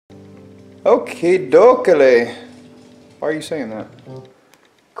Okay, dokele. Why are you saying that? Of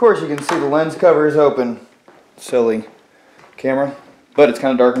course, you can see the lens cover is open. Silly camera. But it's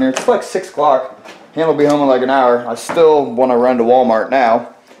kind of dark in here. It's like 6 o'clock. Han will be home in like an hour. I still want to run to Walmart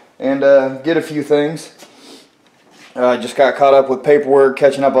now and get a few things. I just got caught up with paperwork,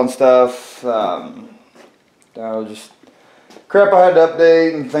 catching up on stuff. Just crap I had to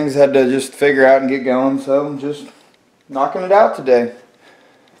update and things I had to just figure out and get going. So I'm just knocking it out today.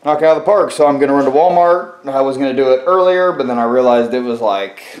 Knocking out of the park. So I'm going to run to Walmart. I was going to do it earlier, but then I realized it was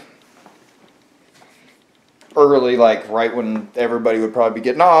like early, like right when everybody would probably be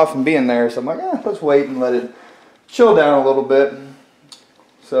getting off and being there. So I'm like, let's wait and let it chill down a little bit.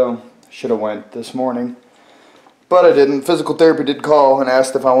 So should have went this morning, but I didn't. Physical therapy did call and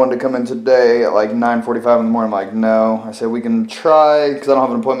asked if I wanted to come in today at like 9:45 in the morning. I'm like, no. I said we can try because I don't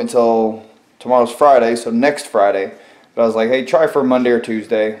have an appointment till tomorrow's Friday, so next Friday. But I was like, hey, try for Monday or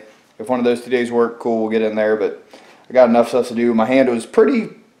Tuesday. If one of those 2 days work, cool, we'll get in there. But I got enough stuff to do. My hand was pretty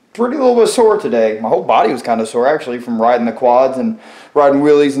little bit sore today. My whole body was kind of sore actually from riding the quads and riding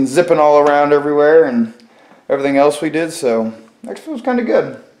wheelies and zipping all around everywhere and everything else we did. So actually it was kind of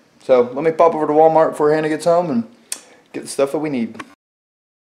good. So let me pop over to Walmart before Hannah gets home and get the stuff that we need.